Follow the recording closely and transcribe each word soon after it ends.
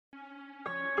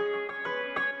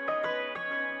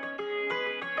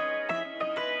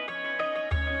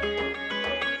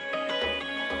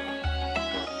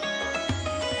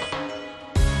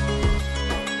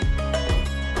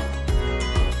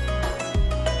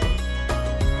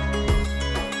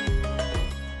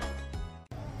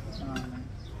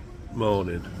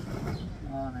Morning.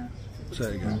 Morning. Say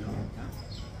it again.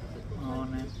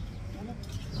 Morning.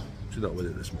 She's not with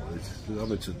it this morning. She's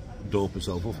having to dope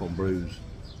herself up on brews.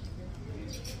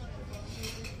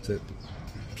 Tip.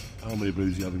 How many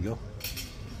brews you having, girl?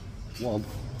 1.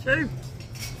 2. Are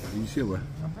you sure?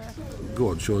 Go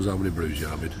on, show us how many brews you're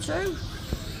having. 2.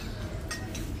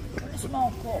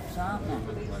 Small cups, aren't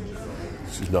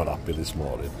they? She's not happy this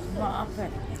morning. Not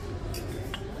happy.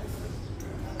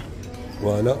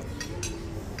 Why not?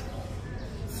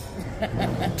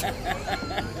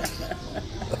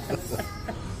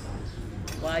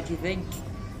 Why do you think?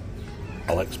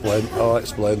 I'll explain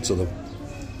to them.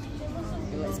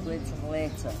 You'll explain to them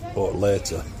later. Or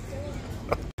later.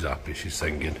 She's happy, she's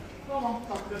singing.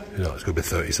 You know, it's going to be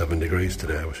 37 degrees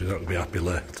today, but she's not going to be happy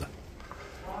later.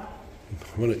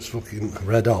 When it's fucking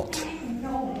red hot.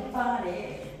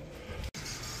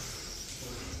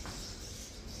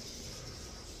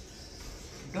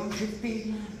 Don't you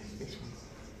feel this one?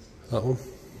 That one?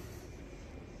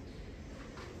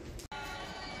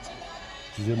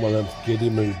 She's in one of them giddy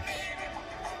moods.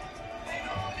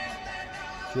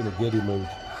 She's in a giddy mood.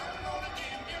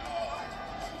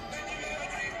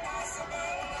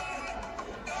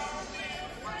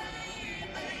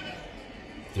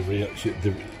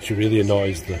 She really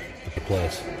annoys the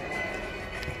place.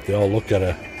 They all look at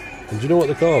her. And do you know what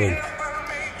they're calling?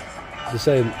 They're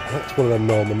saying, that's one of them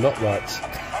Norman Knockwrights.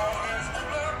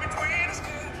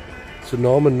 So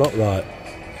Norman Knockwright,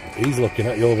 he's looking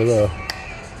at you over there.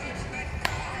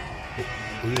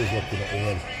 He is looking at you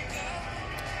then.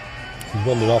 He's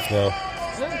wandered off now.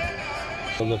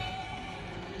 And the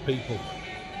people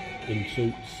in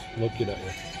suits looking at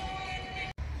you.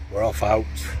 We're off out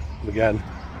again.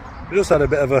 We just had a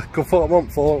bit of a good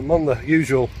month on the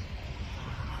usual.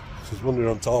 Just wondering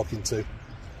who I'm talking to.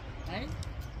 Hey?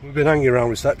 We've been hanging around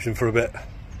reception for a bit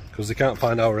because they can't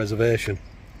find our reservation.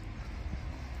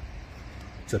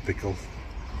 Typical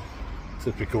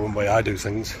way I do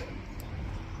things.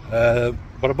 But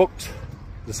I booked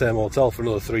the same hotel for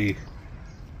another 3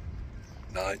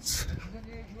 nights.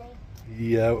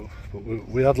 Yeah, but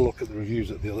we had a look at the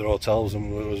reviews at the other hotels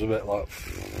and it was a bit like,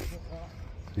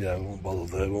 yeah, won't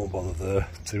bother there,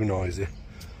 too noisy.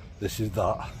 This is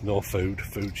that, no food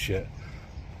shit.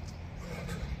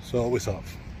 So we thought,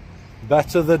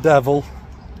 better the devil,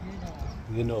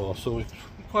 you know, so we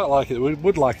quite like it. We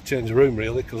would like to change the room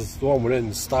really, because the one we're in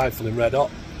is stifling red hot.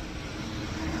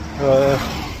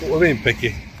 But we're being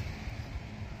picky.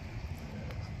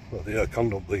 Well, the air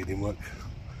condom bleeding work.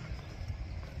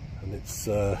 And it's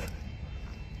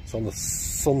on the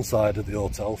sun side of the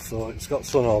hotel, so it's got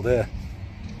sun all day.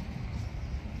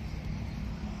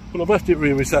 But I've left it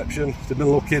reception, they've been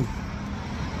looking.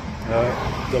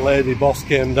 The lady boss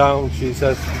came down, she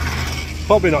says,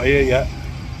 probably not here yet,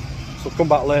 so come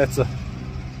back later.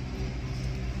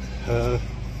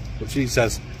 But she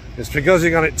says, it's because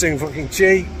you got it too fucking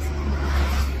cheap.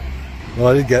 Well,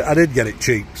 I did get it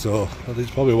cheap, so that's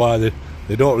probably why they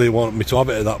don't really want me to have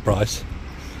it at that price.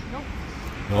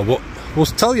 No, but we'll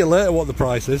tell you later what the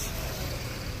price is.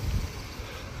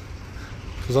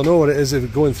 Because I know what it is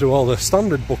if going through all the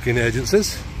standard booking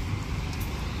agencies.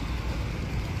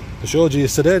 I showed you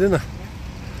yesterday, didn't I?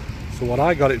 So what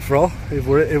I got it for, if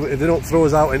they don't throw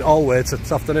us out in Allway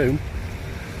this afternoon,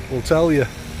 we'll tell you.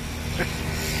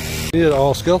 You need a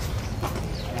horse, girl?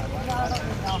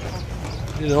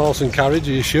 You need a horse and carriage,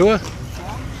 are you sure?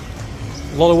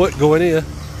 A lot of work going here.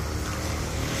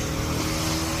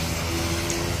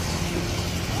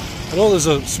 I know there's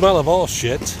a smell of horse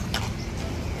shit.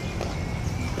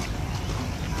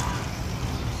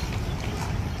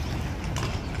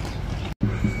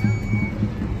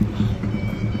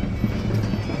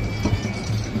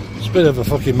 It's a bit of a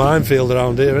fucking minefield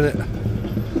around here, isn't it?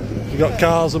 You've got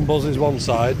cars and buses one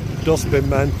side, dustbin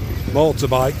men,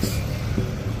 motorbikes.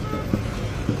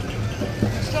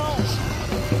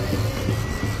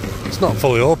 It's not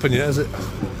fully open yet, is it?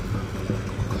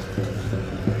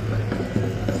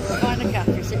 Find a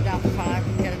cafe, sit down for 5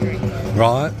 and get a drink.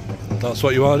 Right, that's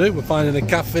what you want to do. We're finding a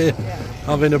cafe, yeah.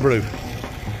 Having a brew.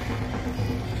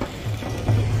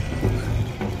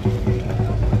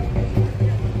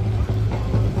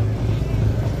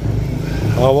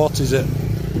 Oh, what is it?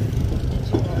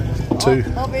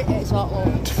 Love it, it's hot,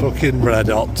 love. Fucking red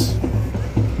hot.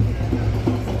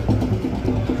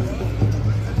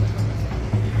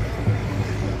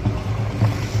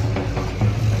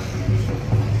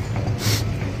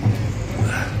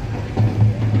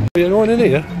 Are you going in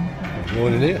here?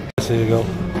 Going in here? There you go.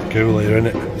 Cool here, isn't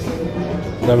it?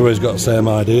 Everybody's got the same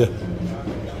idea.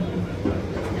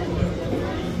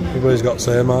 Everybody's got the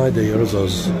same idea as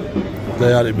us.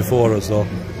 They had it before us though.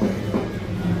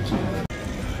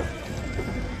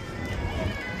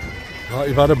 Right,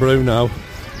 you've had a brew now.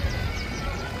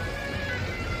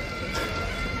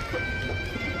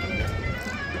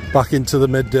 Back into the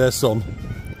midday sun.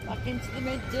 Back into the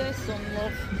midday sun,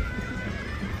 love.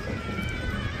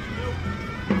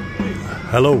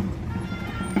 Hello.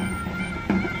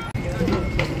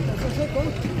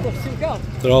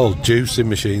 They're all juicing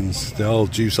machines. They all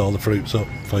juice all the fruits up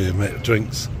for you, mate.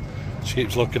 Drinks. She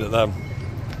keeps looking at them.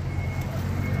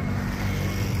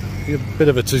 You're a bit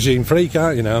of a tagine freak,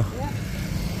 aren't you now? Yeah.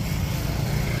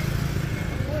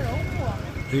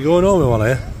 Are you going home with one, are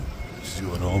you? She's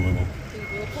going home with one.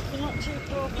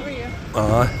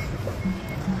 Aye.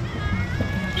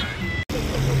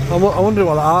 I wonder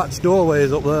what the arch doorway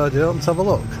is up there. Do you want to have a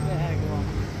look? Yeah, go on.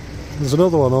 There's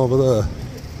another one over there.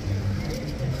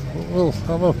 We'll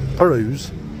have a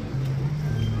peruse.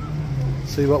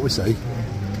 See what we see.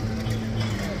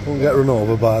 Won't get run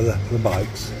over by the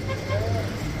bikes.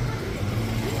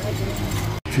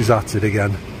 She's at it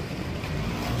again.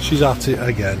 She's at it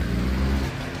again.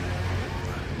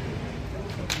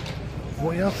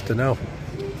 What are you after now?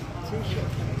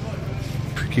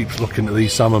 Keeps looking at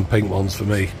these salmon pink ones for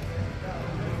me.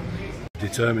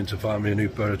 Determined to find me a new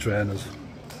pair of trainers.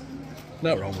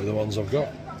 Nothing wrong with the ones I've got.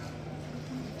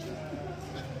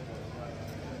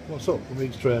 What's up with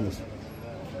these trainers?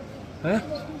 Huh?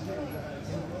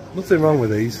 Nothing wrong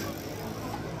with these.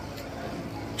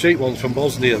 Cheap ones from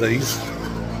Bosnia, these.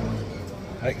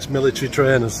 Ex-military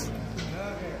trainers.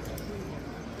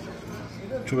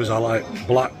 Trouble is I like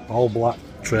black, all black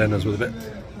trainers with a bit,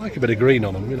 like a bit of green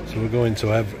on them. So we're going to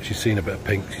have, she's seen a bit of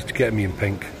pink, she's getting me in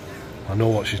pink. I know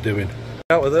what she's doing.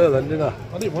 Out of there then, didn't I?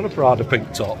 I didn't want a Prada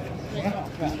pink top.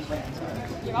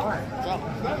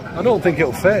 I don't think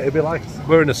it'll fit, it'll be like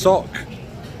wearing a sock.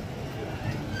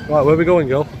 Right, where are we going,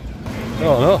 girl?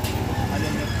 Oh no.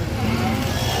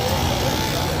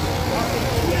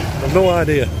 I've no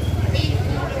idea.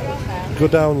 Go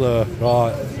down there,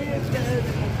 right.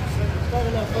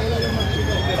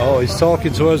 Oh, he's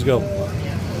talking to us, girl.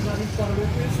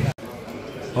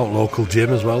 Oh, local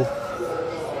gym as well.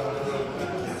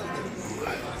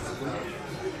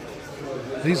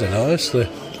 These are nicely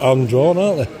hand-drawn,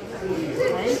 aren't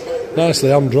they? Nicely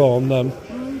hand-drawn, them.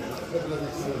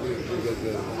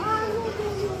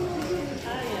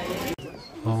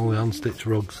 All the hand-stitched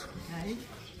rugs.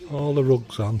 All the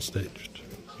rugs hand-stitched.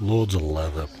 Loads of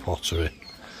leather, pottery.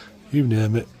 You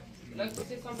name it,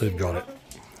 they've got it.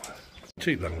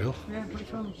 Cheap then, girl. Yeah,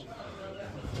 which ones?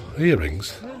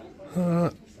 Earrings? Yeah.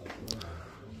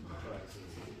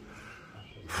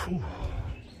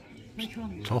 Which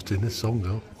ones? It's hot in this song,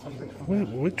 girl.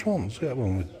 Which ones? Get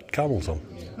one with camels on.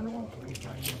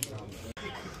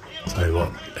 Tell you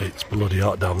what, it's bloody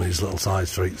hot down these little side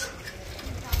streets.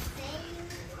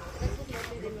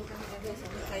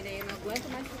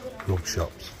 Rug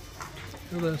shops.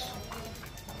 Look at this.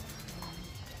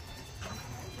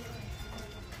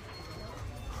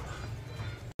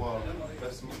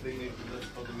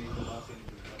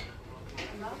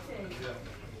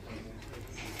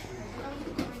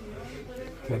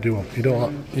 What do you want?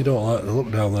 You don't like the look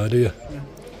down there, do you?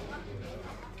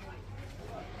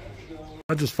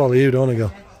 I just follow you, don't I,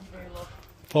 girl?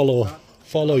 Follow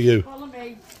you. Follow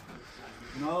me.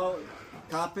 No,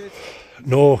 carpet.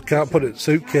 No, can't put it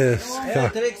suitcase.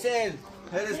 Can't. Here is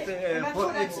the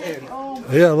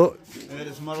 4XL. Yeah, look. Here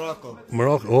is Morocco.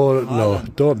 Morocco. Oh no,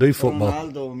 don't do football.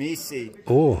 Ronaldo, Messi.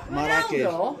 Oh.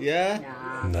 Marrakesh. Yeah?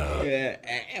 No. Yeah.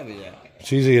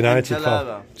 She's a United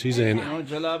fan. She's a No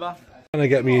jalaba.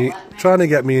 trying to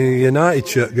get me a United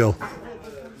shirt, girl.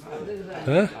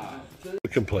 Huh? We're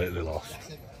completely lost.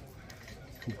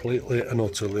 Completely and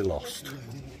utterly lost.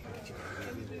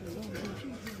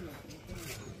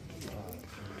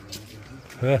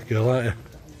 Yeah, girl, aren't you?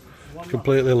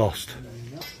 Completely lost.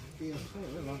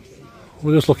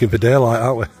 We're just looking for daylight,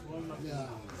 aren't we?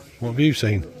 What have you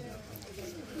seen?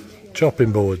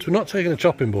 Chopping boards. We're not taking a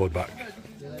chopping board back.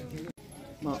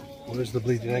 Where's the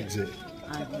bleeding exit?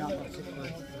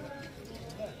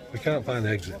 We can't find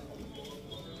the exit.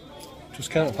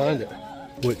 Just can't find it.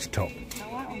 Which top?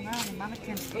 The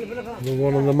mannequin. The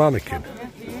one on the mannequin?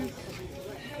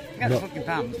 You got the fucking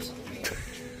pants.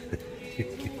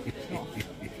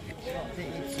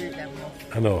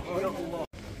 I know.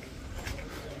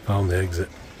 Found the exit.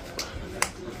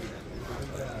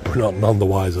 We're not none the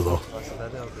wiser though.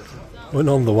 We're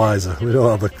none the wiser. We don't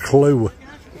have a clue.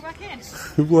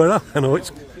 Where I know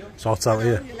it's hot out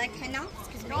here.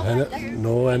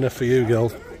 No henna for you,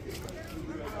 girl.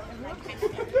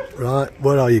 Right,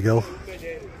 where are you, girl?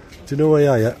 Do you know where you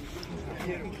are yet?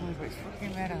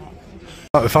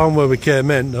 Right, we found where we came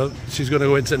in. She's going to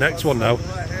go into the next one now.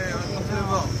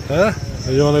 Huh?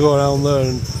 And you want to go around there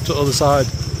and to the other side.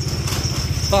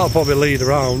 That'll probably lead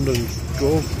around and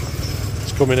go.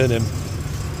 It's coming in him.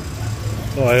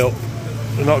 Alright up.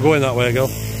 We're not going that way, girl.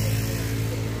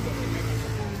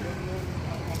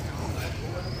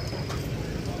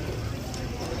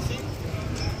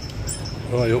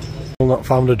 Right up. Still not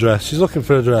found a dress. She's looking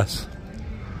for a dress.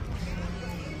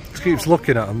 She keeps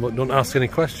looking at them but don't ask any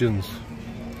questions.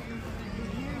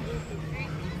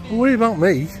 Don't worry about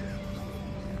me.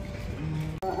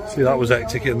 See, that was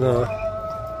hectic in there.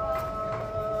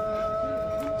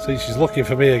 See, she's looking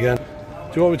for me again. Do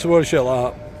you want me to wear a shirt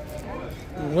like that?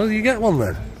 Well, you get one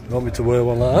then. You want me to wear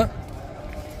one like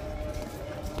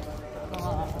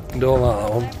that? Don't like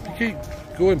that one. You keep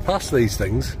going past these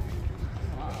things.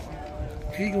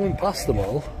 Keep going past them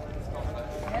all.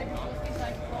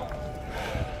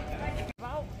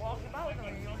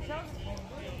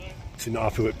 She's not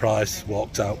happy with price,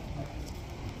 walked out.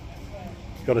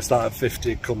 Got to start at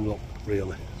 50, it comes up,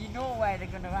 really. You know where they're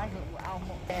going to hang it, how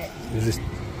much. You just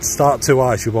start too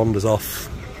high, she wanders off.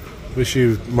 Wish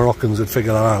you Moroccans would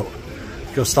figure that out.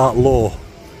 You got to start low,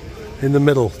 in the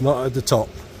middle, not at the top.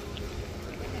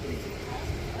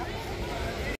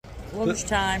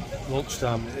 Lunchtime.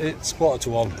 Lunchtime, it's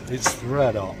 1:45, it's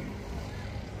red hot.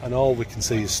 And all we can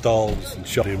see is stalls and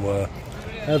shopping where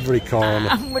every corner.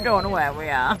 We don't know where we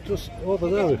are. Just over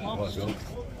there if you want to go.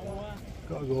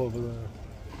 Got to go over there.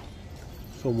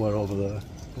 Somewhere over there.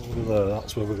 Over there,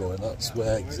 that's where we're going, that's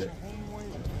where exit.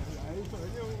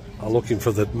 I'm looking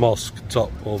for the mosque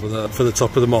top over there, for the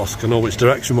top of the mosque. I know which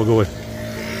direction we're going.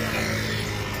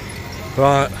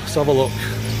 Right, let's have a look.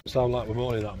 Doesn't sound like we're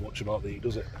moaning that much about the heat,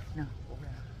 does it? No.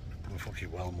 We're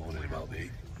fucking well moaning about the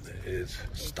heat. It is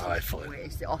stifling.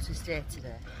 It's the hottest day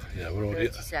today. Yeah, we're already.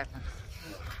 37.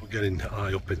 We're getting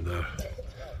high up in there.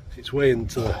 It's way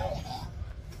into the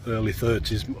early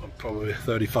 30s, probably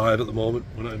 35 at the moment.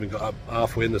 We're not even got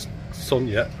halfway in the sun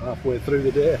yet, halfway through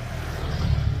the day.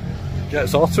 It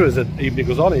gets hotter as the evening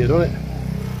goes on here, doesn't it?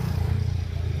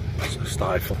 It's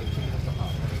stifling.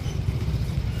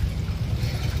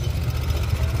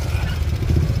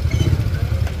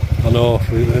 I know,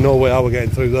 there's no way how we're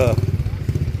getting through there.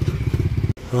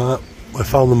 Right, we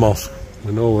found the mosque.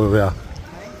 We know where we are.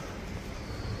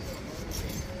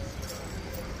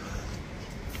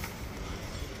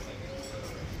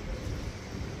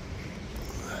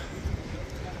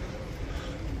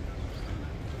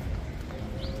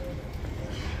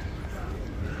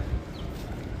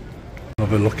 I've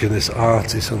been looking at this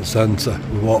artisan centre.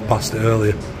 We walked past it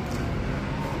earlier.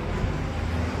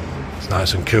 It's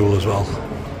nice and cool as well.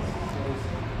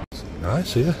 It's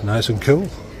nice here, nice and cool.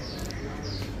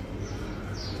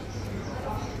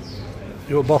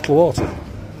 You want a bottle of water?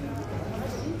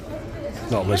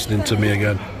 Not listening to me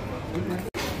again.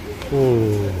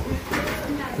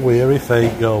 Oh, weary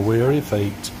feet, girl, weary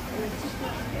feet.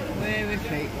 Weary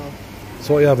feet, love.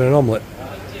 So what are you having, an omelette?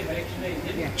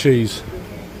 Yeah. Cheese.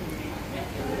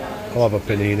 I'll have a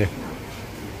panini.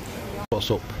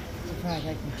 What's up? Fried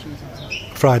egg and cheese on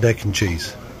top. Fried egg and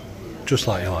cheese. Just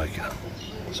like you like it.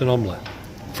 It's an omelette.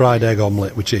 Fried egg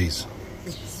omelette with cheese.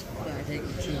 Yes, fried egg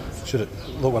and cheese. Should have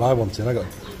look what I wanted. I got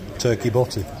turkey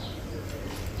butty.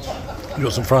 You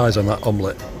got some fries on that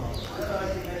omelette.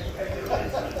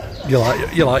 You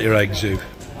like your eggs, you.